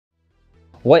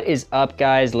What is up,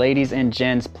 guys, ladies and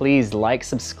gents? Please like,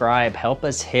 subscribe, help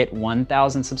us hit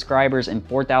 1,000 subscribers and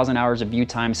 4,000 hours of view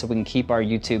time so we can keep our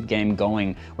YouTube game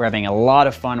going. We're having a lot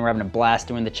of fun. We're having a blast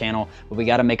doing the channel, but we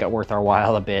got to make it worth our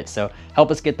while a bit. So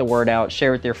help us get the word out,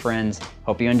 share with your friends.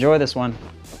 Hope you enjoy this one.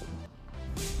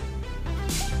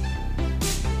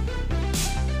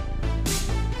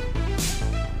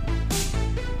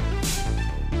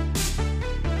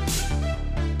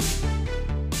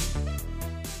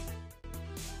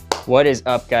 What is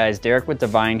up, guys? Derek with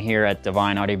Divine here at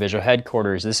Divine Audiovisual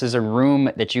Headquarters. This is a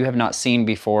room that you have not seen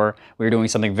before. We're doing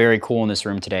something very cool in this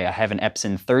room today. I have an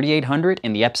Epson 3800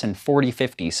 and the Epson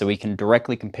 4050, so we can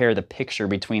directly compare the picture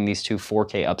between these two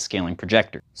 4K upscaling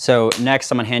projectors. So next,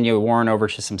 I'm gonna hand you Warren over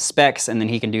to some specs, and then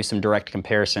he can do some direct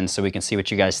comparisons so we can see what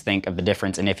you guys think of the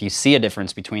difference, and if you see a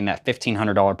difference between that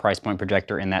 $1,500 price point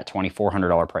projector and that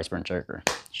 $2,400 price point projector.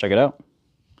 Let's check it out.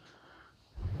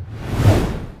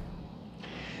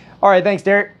 All right, thanks,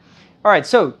 Derek. All right,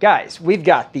 so guys, we've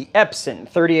got the Epson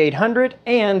 3800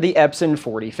 and the Epson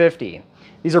 4050.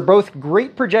 These are both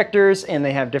great projectors and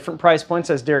they have different price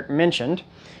points, as Derek mentioned.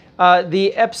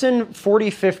 The Epson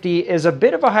 4050 is a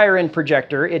bit of a higher end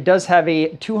projector. It does have a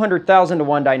 200,000 to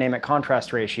 1 dynamic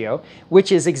contrast ratio,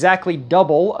 which is exactly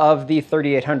double of the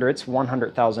 3800's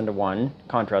 100,000 to 1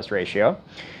 contrast ratio.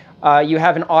 You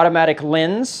have an automatic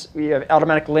lens. We have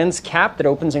automatic lens cap that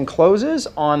opens and closes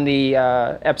on the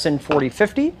Epson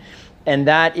 4050, and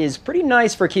that is pretty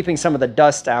nice for keeping some of the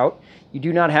dust out. You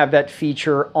do not have that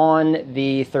feature on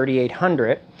the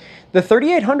 3800. The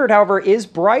 3800, however, is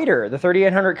brighter. The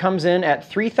 3800 comes in at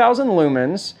 3,000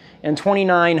 lumens and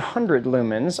 2,900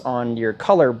 lumens on your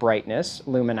color brightness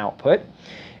lumen output.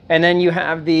 And then you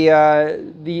have the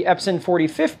Epson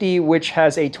 4050, which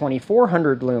has a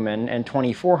 2,400 lumen and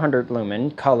 2,400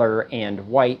 lumen color and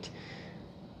white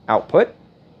output.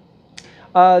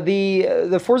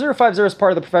 The 4050 is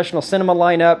part of the professional cinema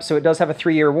lineup, so it does have a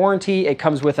 3-year warranty. It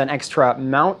comes with an extra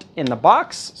mount in the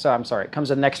box. So I'm sorry, it comes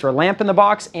with an extra lamp in the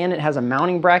box, and it has a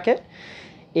mounting bracket.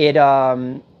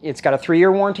 It's got a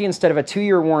 3-year warranty instead of a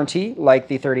 2-year warranty like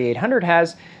the 3800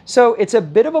 has. So it's a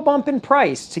bit of a bump in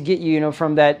price to get you,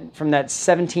 from that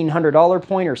 $1,700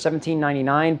 point or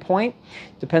 $1,799 point,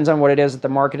 depends on what it is at the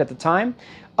market at the time,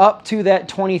 up to that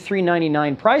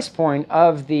 $2,399 price point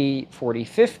of the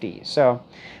 4050. So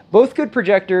both good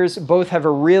projectors, both have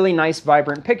a really nice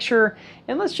vibrant picture.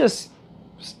 And let's just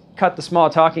cut the small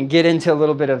talk and get into a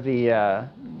little bit of the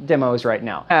demos right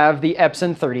now. I have the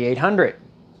Epson 3800.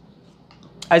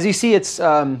 As you see, it's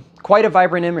quite a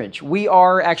vibrant image. We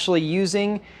are actually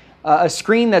using a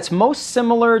screen that's most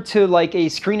similar to like a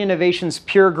Screen Innovations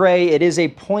Pure Gray. It is a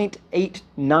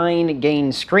 0.89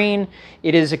 gain screen.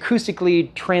 It is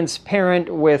acoustically transparent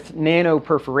with nano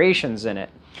perforations in it.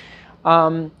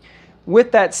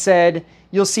 With that said,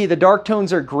 you'll see the dark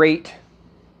tones are great.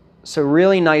 So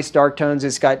really nice dark tones.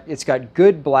 It's got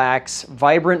good blacks,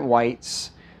 vibrant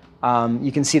whites.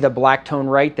 You can see the black tone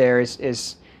right there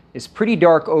is pretty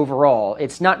dark overall.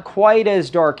 It's not quite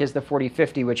as dark as the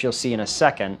 4050, which you'll see in a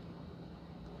second.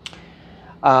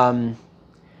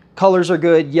 Colors are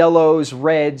good. Yellows,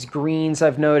 reds, greens,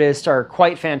 I've noticed, are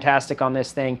quite fantastic on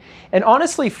this thing. And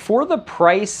honestly, for the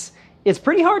price, it's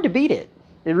pretty hard to beat it.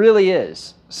 It really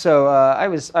is. So I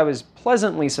was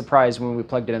pleasantly surprised when we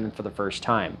plugged it in for the first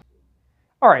time.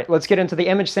 All right, let's get into the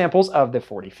image samples of the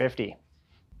 4050.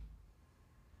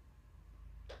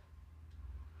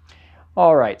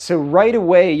 All right, so right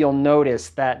away you'll notice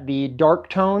that the dark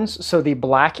tones, so the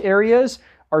black areas,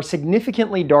 are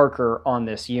significantly darker on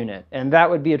this unit, and that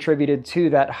would be attributed to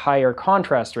that higher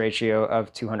contrast ratio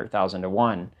of 200,000 to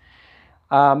 1.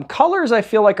 Colors, I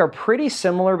feel like, are pretty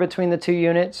similar between the two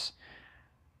units.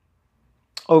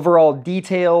 Overall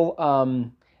detail,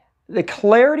 the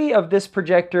clarity of this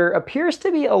projector appears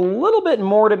to be a little bit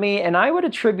more to me, and I would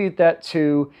attribute that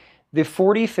to the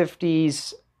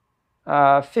 4050's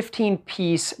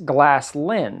 15-piece glass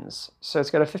lens. So it's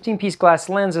got a 15-piece glass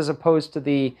lens as opposed to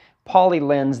the poly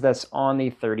lens that's on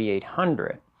the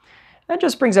 3800. That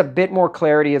just brings a bit more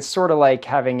clarity. It's sort of like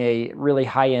having a really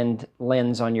high-end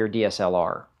lens on your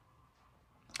DSLR.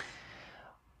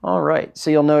 All right, so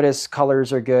you'll notice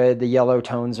colors are good. The yellow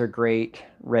tones are great.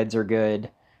 Reds are good.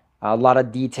 A lot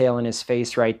of detail in his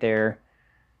face right there.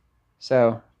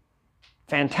 So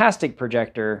fantastic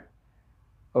projector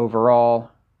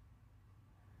overall.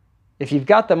 If you've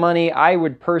got the money, I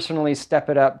would personally step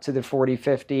it up to the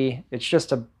 4050. It's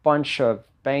just a bunch of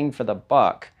bang for the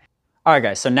buck. All right,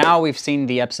 guys, so now we've seen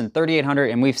the Epson 3800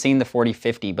 and we've seen the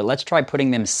 4050, but let's try putting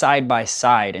them side by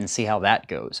side and see how that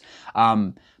goes.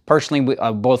 Personally,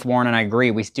 both Warren and I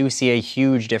agree, we do see a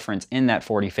huge difference in that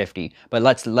 4050, but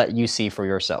let's let you see for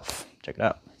yourself. Check it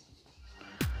out.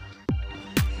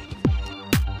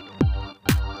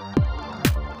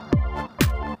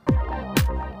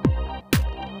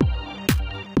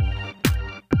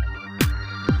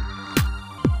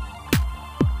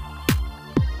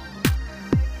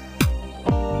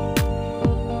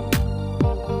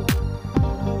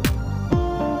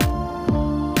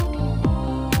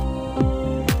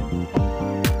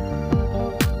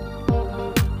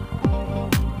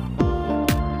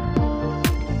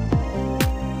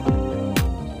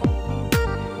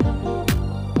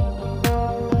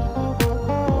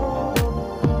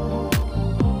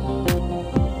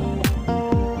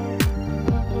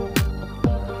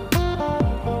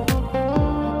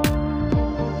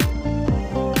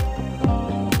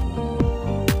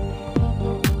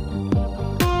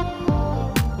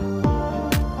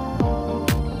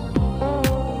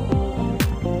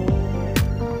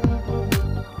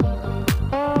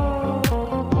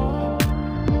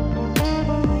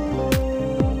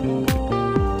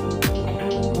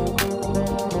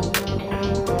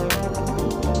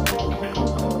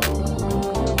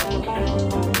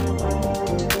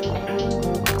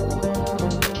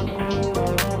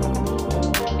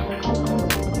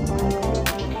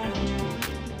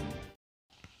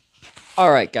 All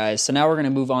right, guys, so now we're going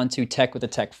to move on to Tech with the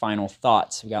Tech final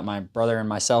thoughts. We got my brother and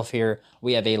myself here.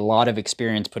 We have a lot of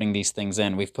experience putting these things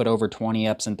in. We've put over 20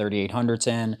 Epson 3800s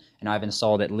in, and I've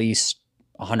installed at least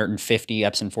 150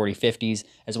 Epson 4050s,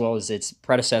 as well as its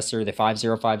predecessor, the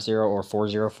 5050 or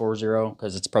 4040,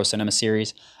 because it's Pro Cinema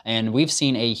series. And we've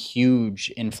seen a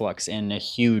huge influx and a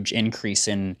huge increase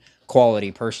in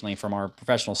quality, personally, from our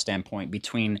professional standpoint,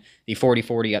 between the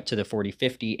 4040 up to the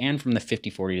 4050 and from the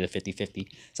 5040 to the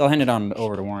 5050. So I'll hand it on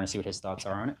over to Warren and see what his thoughts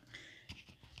are on it.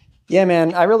 Yeah,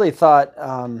 man, I really thought,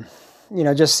 you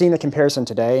know, just seeing the comparison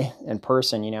today in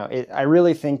person, you know, I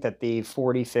really think that the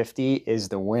 4050 is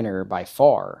the winner by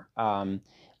far.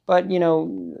 But, you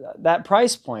know, that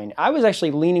price point, I was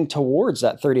actually leaning towards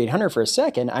that 3800 for a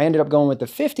second. I ended up going with the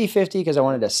 5050 because I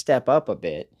wanted to step up a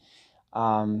bit.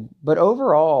 But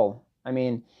overall, I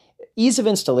mean, ease of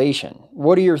installation.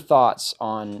 What are your thoughts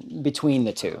on between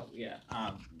the two? Yeah,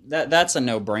 that's a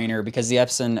no-brainer because the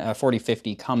Epson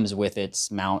 4050 comes with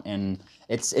its mount, and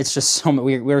it's just so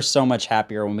we're so much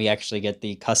happier when we actually get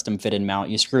the custom fitted mount.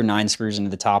 You screw 9 screws into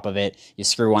the top of it, you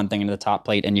screw one thing into the top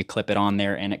plate, and you clip it on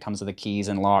there, and it comes with the keys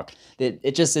and lock.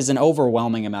 It just is an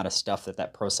overwhelming amount of stuff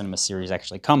that Pro Cinema series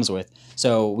actually comes with.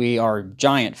 So we are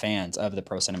giant fans of the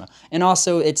Pro Cinema, and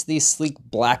also it's the sleek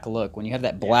black look when you have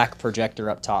that black projector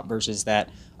up top versus that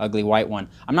ugly white one.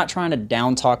 I'm not trying to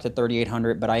down talk the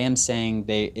 3800, but I am saying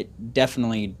it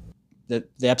definitely. The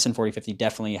Epson 4050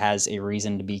 definitely has a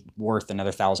reason to be worth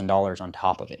another $1,000 on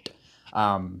top of it.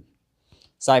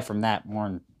 Aside from that,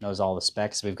 Warren knows all the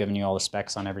specs. We've given you all the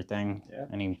specs on everything. Yeah.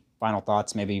 Any final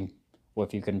thoughts? Maybe what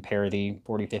if you compare the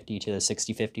 4050 to the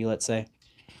 6050, let's say?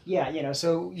 Yeah, you know,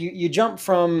 so you jump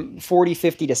from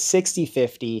 4050 to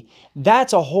 6050,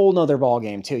 that's a whole nother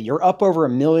ballgame too. You're up over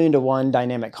 1,000,000 to 1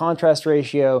 dynamic contrast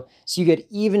ratio, so you get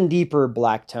even deeper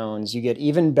black tones, you get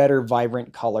even better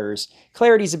vibrant colors.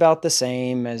 Clarity's about the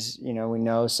same as, you know, we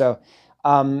know. So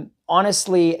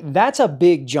honestly, that's a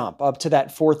big jump up to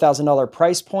that $4,000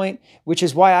 price point, which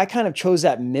is why I kind of chose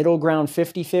that middle ground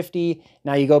 5050.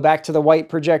 Now you go back to the white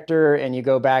projector and you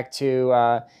go back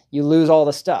to, you lose all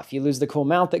the stuff. You lose the cool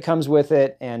mount that comes with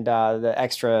it and the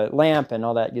extra lamp and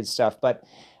all that good stuff. But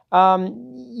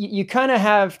you kind of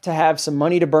have to have some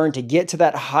money to burn to get to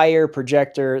that higher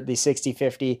projector, the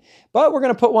 6050. But we're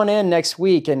going to put one in next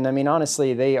week. And I mean,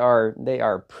 honestly, they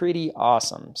are pretty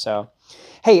awesome. So,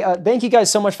 hey, thank you guys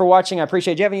so much for watching. I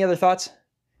appreciate it. Do you have any other thoughts?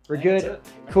 We're good?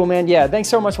 Cool, man. Yeah, thanks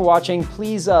so much for watching.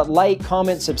 Please like,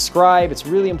 comment, subscribe. It's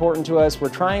really important to us. We're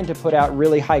trying to put out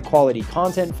really high quality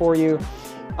content for you.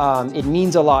 It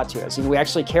means a lot to us. We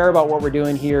actually care about what we're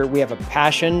doing here. We have a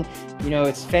passion. You know,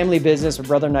 it's family business. My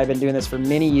brother and I have been doing this for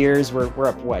many years. We're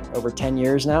up, what, over 10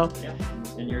 years now? Yeah,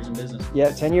 10 years in business. Yeah,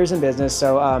 10 years in business.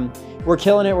 So we're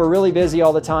killing it. We're really busy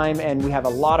all the time, and we have a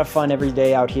lot of fun every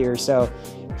day out here. So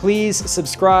please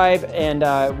subscribe, and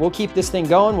we'll keep this thing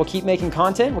going. We'll keep making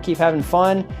content. We'll keep having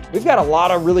fun. We've got a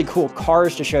lot of really cool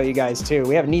cars to show you guys too.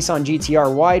 We have a Nissan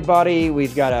GTR wide body.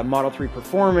 We've got a Model 3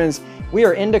 Performance. We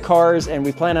are into cars, and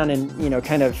we plan on,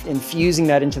 kind of infusing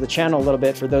that into the channel a little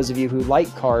bit for those of you who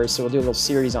like cars. So we'll do a little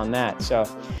series on that. So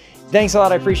thanks a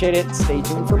lot. I appreciate it. Stay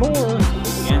tuned for more.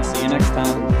 And see you next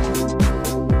time.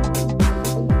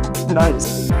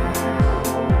 Nice.